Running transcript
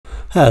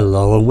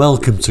Hello and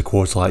welcome to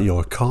Quarterlight,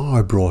 your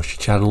car brochure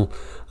channel,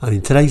 and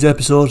in today's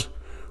episode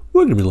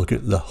we're going to be looking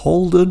at the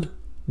Holden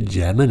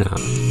Gemini.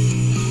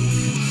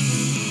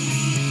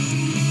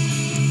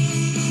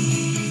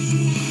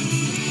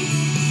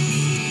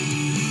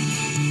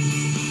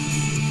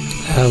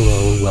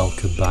 Hello and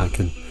welcome back.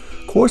 And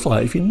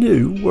Quarterlight, if you're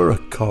new, we're a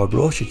car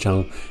brochure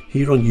channel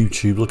here on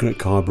YouTube looking at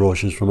car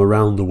brochures from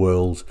around the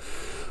world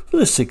for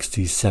the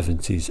 60s,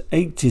 70s,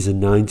 80s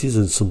and 90s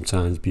and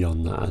sometimes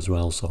beyond that as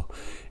well. So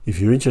if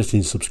you're interested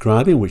in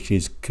subscribing, which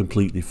is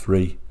completely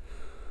free,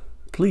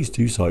 please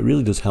do so. It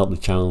really does help the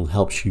channel and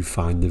helps you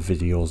find the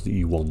videos that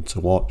you want to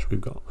watch. We've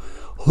got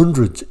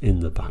hundreds in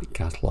the back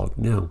catalogue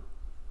now.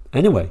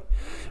 Anyway,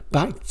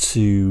 back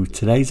to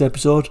today's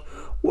episode.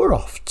 We're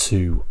off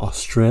to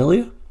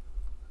Australia.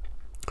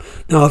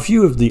 Now, a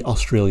few of the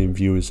Australian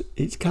viewers,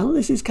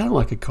 this is kind of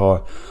like a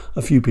car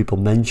a few people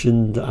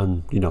mentioned,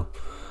 and you know,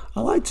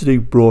 I like to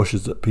do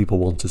brochures that people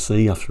want to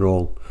see. After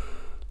all,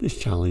 this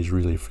channel is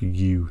really for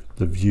you,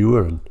 the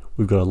viewer, and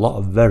we've got a lot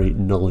of very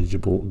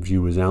knowledgeable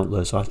viewers out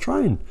there, so I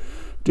try and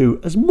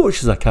do as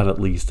much as I can at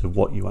least of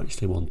what you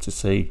actually want to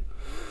see.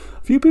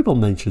 A few people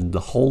mentioned the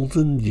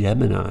Holden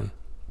Gemini.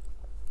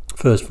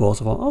 First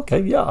thought, I thought,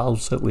 okay, yeah, I'll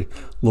certainly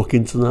look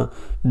into that.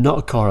 Not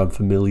a car I'm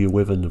familiar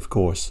with, and of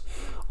course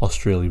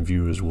Australian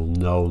viewers will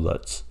know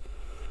that,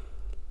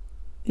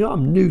 you know,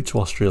 I'm new to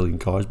Australian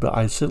cars, but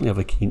I certainly have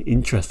a keen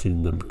interest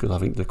in them because I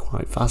think they're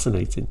quite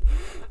fascinating.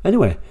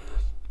 Anyway,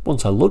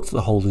 once I looked at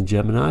the Holden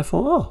Gemini, I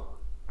thought, oh,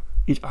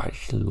 it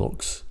actually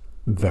looks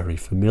very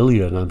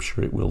familiar, and I'm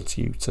sure it will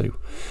to you too.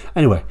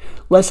 Anyway,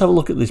 let's have a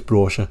look at this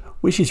brochure,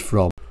 which is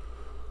from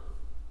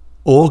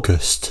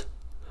August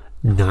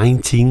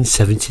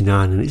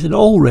 1979, and it's an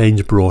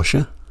all-range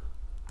brochure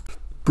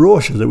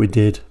that we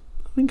did,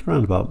 I think,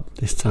 around about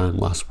this time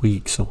last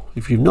week. So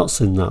if you've not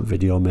seen that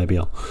video, maybe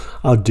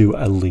I'll do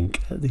a link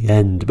at the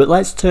end. But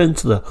let's turn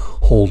to the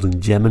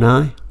Holden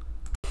Gemini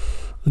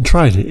and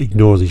try and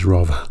ignore these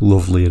rather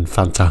lovely and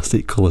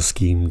fantastic colour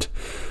schemed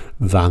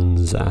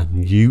vans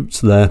and utes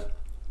there.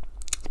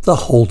 The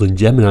Holden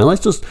Gemini.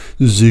 Let's just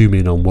zoom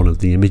in on one of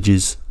the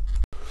images.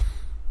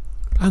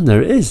 And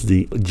there it is,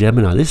 the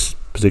Gemini. This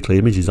particular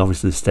image is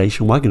obviously the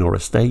station wagon or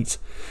estate.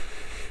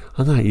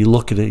 And then you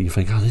look at it and you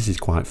think, oh, this is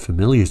quite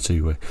familiar to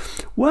you.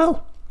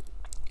 Well,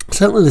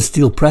 certainly the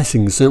steel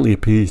pressing certainly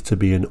appears to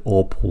be an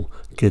Opel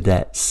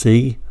Kadette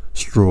C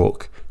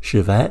stroke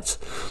Chevette.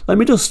 Let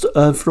me just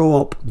throw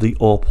up the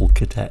Opel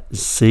Kadette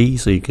C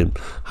so you can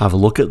have a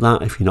look at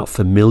that if you're not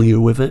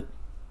familiar with it.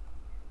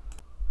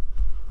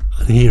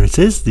 And here it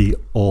is, the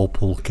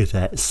Opel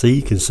Kadette C.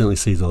 You can certainly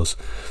see those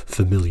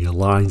familiar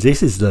lines.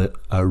 This is a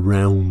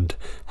round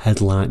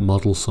headlight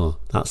model, so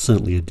that's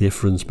certainly a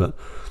difference, but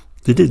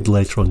they did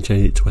later on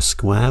change it to a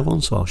square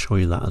one, so I'll show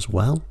you that as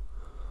well.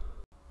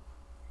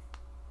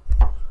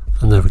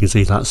 And there we can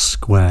see that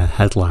square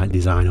headlight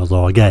design,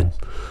 although again,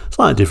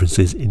 slight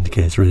differences,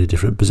 indicator in a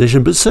different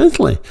position, but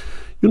certainly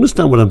you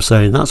understand what I'm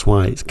saying. That's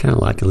why it's kind of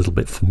like a little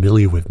bit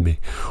familiar with me,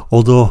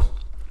 although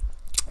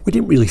we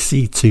didn't really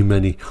see too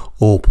many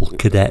Opel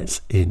Kadettes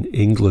in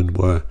England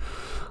where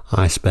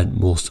I spent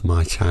most of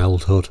my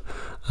childhood.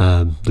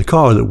 The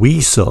car that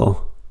we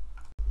saw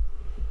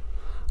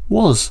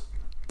was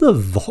the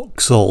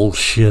Vauxhall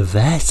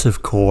Chevette,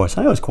 of course.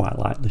 I always quite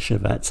like the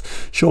Chevettes,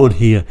 shown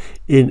here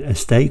in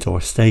estate or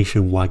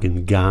station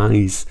wagon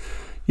guise.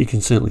 You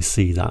can certainly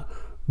see that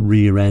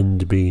rear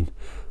end being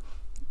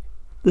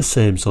the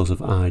same sort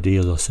of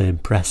idea, the same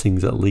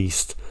pressings at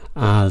least,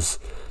 as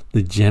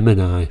the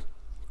Gemini.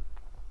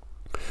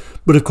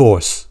 But of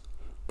course,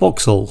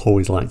 Vauxhall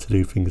always like to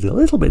do things a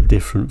little bit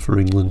different for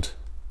England.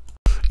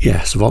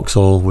 Yes,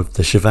 Vauxhall with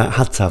the Chevette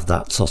had to have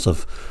that sort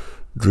of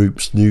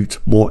droop snoot,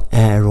 more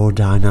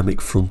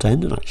aerodynamic front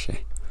end, and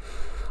actually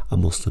I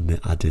must admit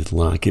I did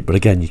like it. But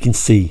again, you can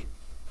see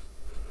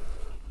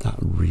that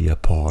rear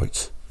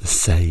part the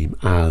same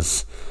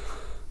as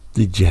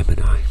the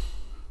Gemini.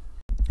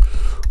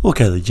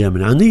 Okay, the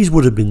Gemini, and these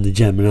would have been the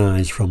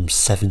Geminis from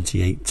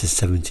 78 to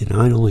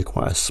 79, only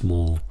quite a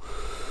small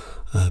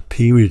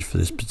period for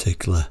this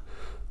particular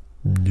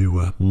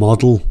newer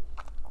model.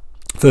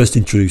 First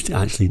introduced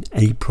actually in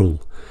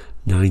April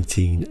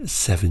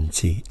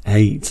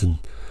 1978, and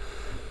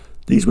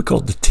these were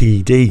called the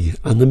TD,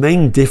 and the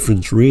main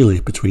difference really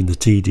between the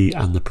TD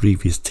and the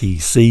previous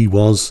TC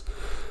was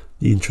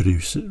they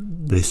introduced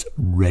this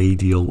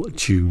radial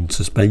tuned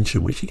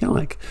suspension, which he kind of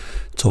like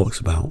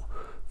talks about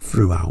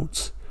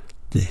throughout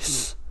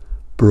this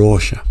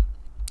brochure.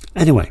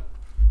 Anyway,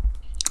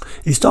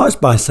 it starts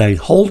by saying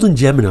Holden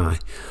Gemini,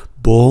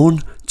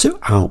 born to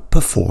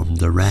outperform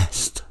the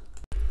rest.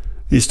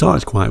 It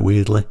starts quite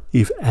weirdly.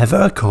 If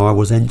ever a car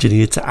was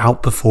engineered to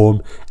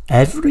outperform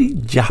every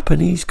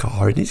Japanese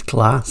car in its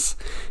class,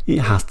 it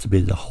has to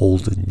be the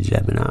Holden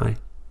Gemini.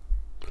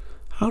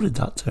 How did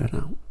that turn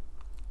out?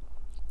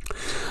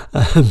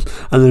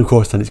 And then of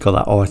course then it's got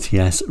that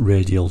RTS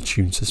radial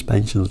tuned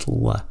suspension,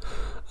 little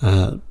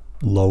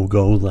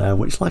logo there,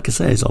 which, like I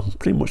say, is on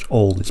pretty much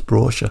all this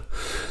brochure.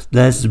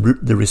 There's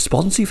the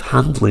responsive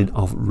handling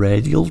of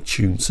radial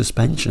tuned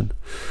suspension,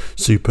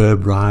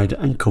 superb ride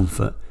and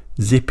comfort,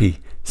 zippy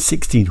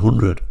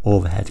 1600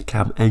 overhead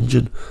cam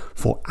engine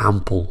for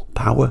ample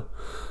power,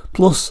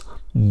 plus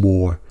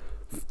more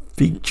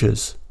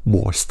features,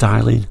 more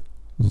styling,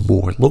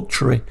 more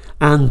luxury,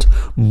 and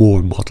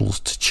more models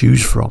to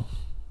choose from.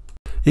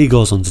 He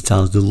goes on to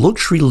tell us the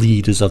luxury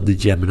leaders of the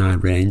Gemini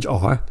range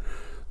are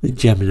the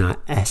Gemini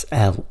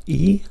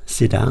SLE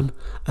sedan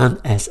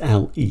and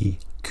SLE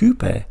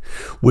coupe,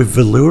 with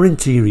velour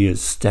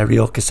interiors,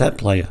 stereo cassette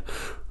player,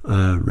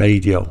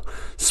 radio,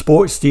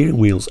 sport steering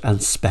wheels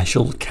and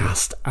special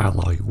cast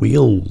alloy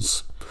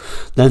wheels.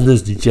 Then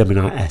there's the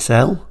Gemini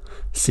SL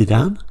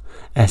sedan,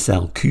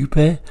 SL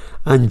coupe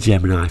and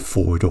Gemini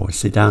 4-door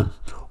sedan.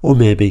 Or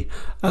maybe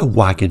a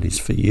wagon is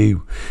for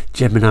you.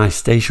 Gemini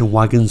station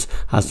wagons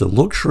has the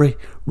luxury,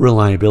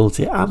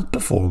 reliability and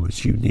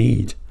performance you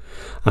need.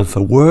 And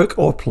for work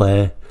or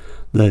play,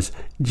 there's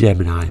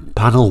Gemini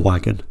panel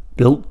wagon,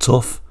 built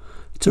tough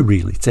to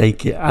really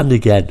take it. And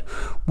again,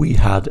 we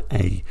had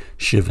a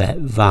Chevette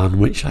van,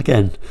 which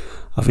again,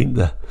 I think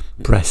the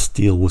press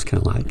steel was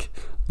kind of like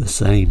the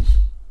same.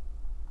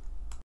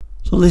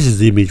 So this is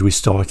the image we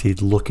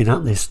started looking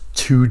at, this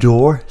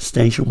 2-door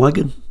station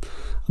wagon.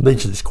 I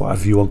mentioned this quite a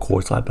few on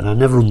Quartzlight, but I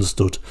never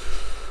understood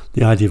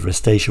the idea of a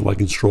station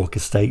wagon stroke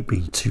estate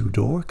being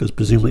 2-door, because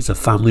presumably it's a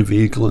family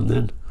vehicle and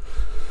then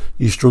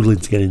you're struggling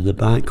to get in the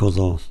back,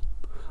 although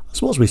I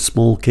suppose with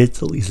small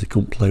kids at least they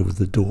couldn't play with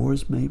the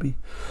doors maybe.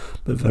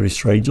 But very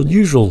strange.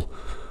 Unusual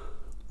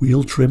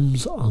wheel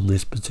trims on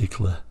this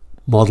particular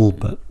model,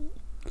 but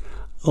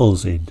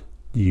those in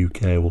the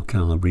UK will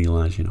kind of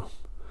realise, you know,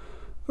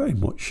 very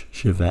much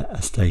Chevette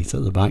estate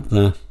at the back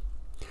there.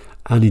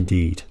 And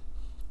indeed,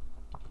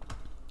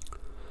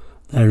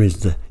 there is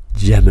the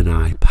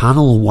Gemini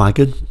panel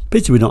wagon.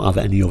 Pity we don't have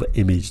any other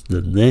image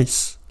than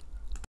this.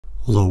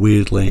 Although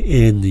weirdly,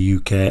 in the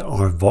UK,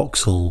 our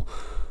Vauxhall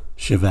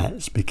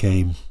Chevettes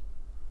became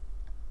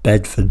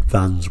Bedford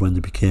vans when they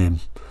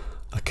became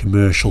a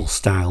commercial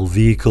style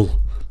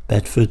vehicle.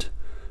 Bedford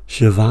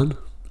Chevan,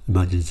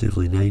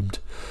 imaginatively named,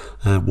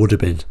 would have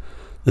been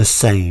the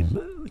same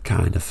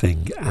kind of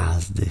thing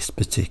as this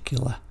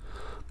particular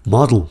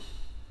model.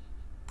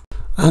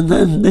 And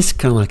then this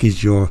kind of like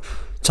is your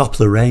top of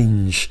the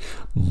range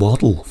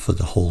model for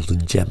the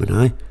Holden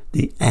Gemini,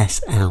 the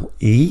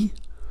SLE.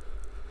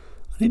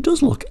 And it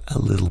does look a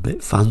little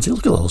bit fancy.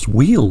 Look at those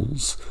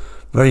wheels.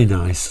 Very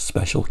nice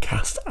special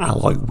cast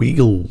alloy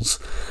wheels,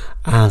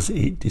 as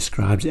it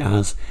describes it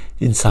as.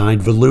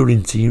 Inside, velour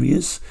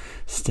interiors,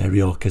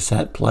 stereo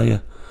cassette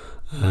player,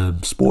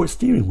 sport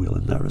steering wheel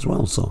in there as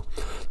well. So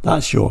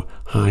that's your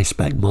high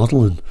spec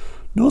model. And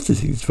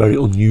notice it's very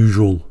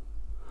unusual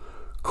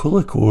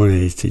colour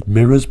coordinated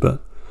mirrors,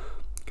 but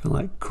kind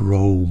of like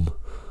chrome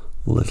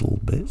little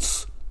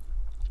bits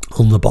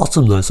on the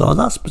bottom there. So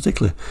that's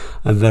particularly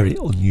a very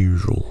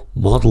unusual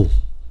model.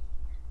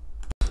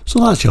 So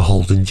that's your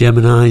Holden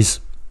Geminis.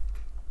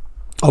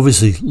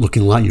 Obviously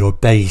looking like your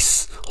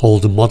base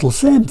Holden model.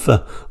 Same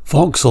for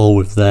Vauxhall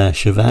with their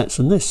Chevettes,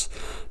 and this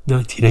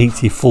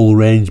 1980 full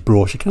range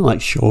brochure kind of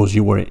like shows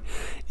you where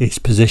it's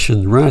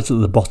positioned right at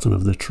the bottom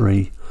of the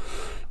tree.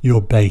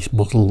 Your base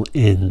model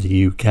in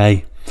the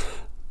UK.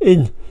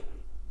 In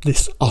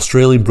this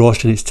Australian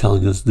brochure, it's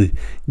telling us the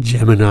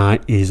Gemini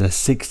is a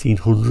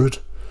 1600.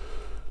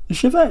 The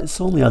Chevettes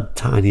only had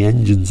tiny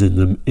engines in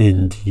them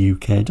in the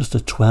UK, just a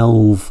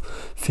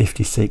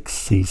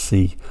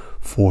 1256cc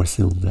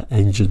 4-cylinder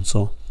engine.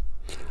 So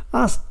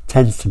that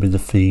tends to be the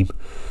theme.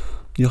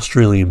 The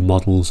Australian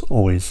models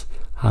always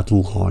had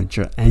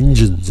larger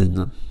engines in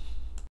them.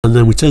 And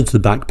then we turn to the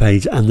back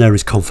page and there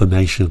is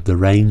confirmation of the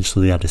range.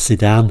 So they had a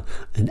sedan,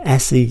 an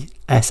SL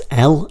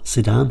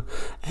sedan,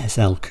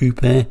 SL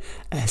coupe,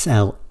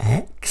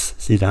 SLX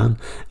sedan,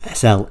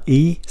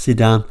 SLE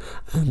sedan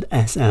and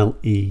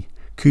SLE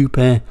coupe,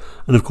 and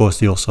of course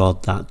they also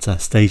had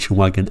that station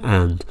wagon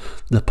and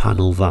the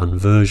panel van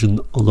version,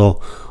 although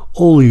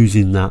all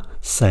using that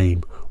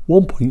same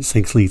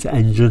 1.6 litre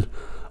engine,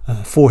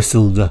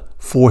 4-cylinder,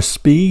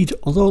 4-speed,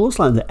 although it looks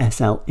like the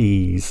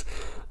SLEs,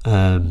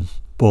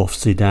 both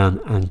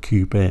sedan and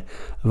coupe, are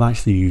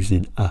actually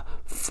using a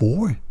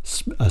 5-speed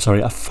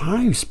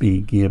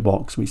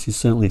gearbox, which is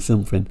certainly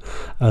something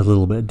a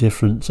little bit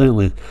different.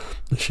 Certainly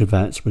the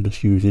Chevettes were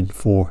just using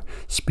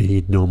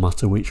 4-speed no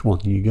matter which one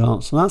you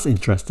got, so that's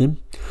interesting.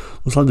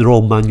 Looks like they're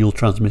all manual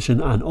transmission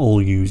and all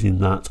using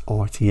that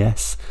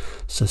RTS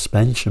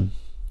suspension.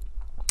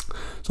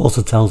 It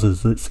also tells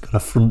us that it's got a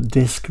front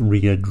disc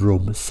rear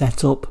drum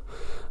setup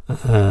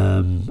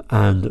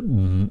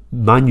and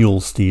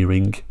manual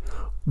steering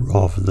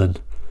rather than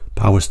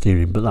power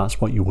steering, but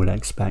that's what you would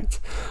expect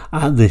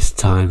at this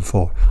time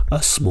for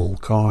a small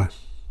car.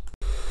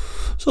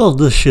 So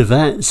the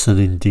Chevettes and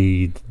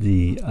indeed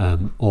the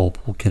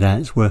Opel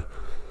Kadettes were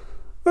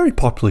very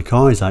popular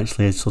cars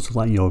actually. It's sort of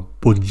like your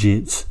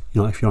budget,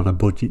 you know, if you're on a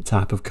budget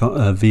type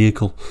of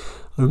vehicle,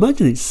 I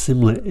imagine it's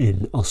similar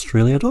in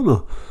Australia. I don't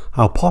know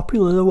how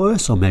popular they were,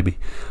 so maybe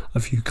a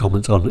few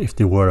comments on if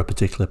they were a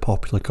particularly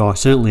popular car.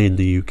 Certainly in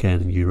the UK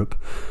and Europe,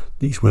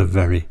 these were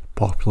very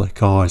popular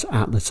cars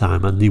at the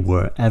time, and they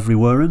were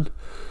everywhere, and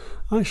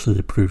actually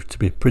they proved to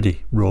be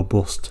pretty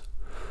robust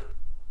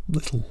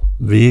little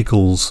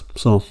vehicles,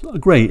 so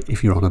great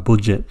if you're on a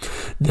budget.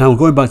 Now,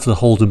 going back to the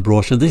Holden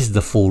brochure, this is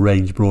the full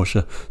range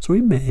brochure, so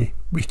we may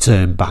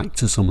return back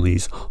to some of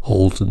these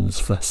Holdens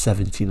for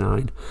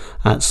 79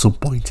 at some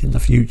point in the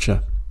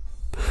future.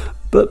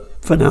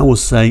 But for now, we'll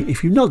say,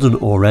 if you've not done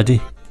it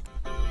already,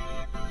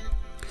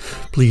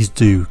 please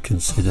do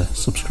consider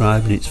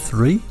subscribing. It's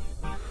free,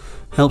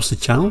 helps the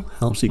channel,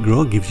 helps it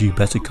grow, gives you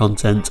better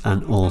content,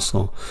 and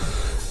also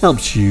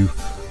helps you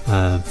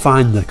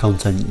find the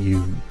content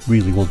you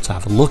really want to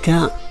have a look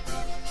at,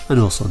 and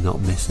also not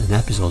miss an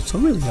episode. So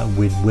really a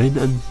win-win,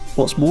 and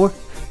what's more,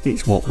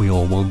 it's what we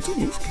all want.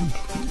 It's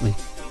completely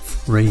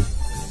free.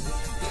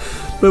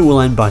 But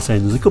we'll end by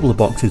saying there's a couple of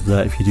boxes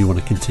there if you do want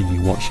to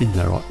continue watching.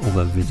 There are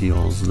other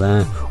videos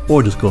there,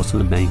 or just go to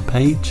the main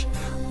page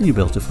and you'll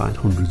be able to find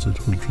hundreds and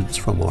hundreds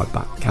from our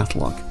back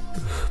catalogue.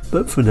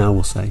 But for now,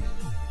 we'll say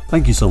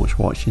thank you so much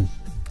for watching,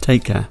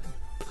 take care,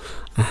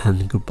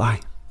 and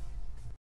goodbye.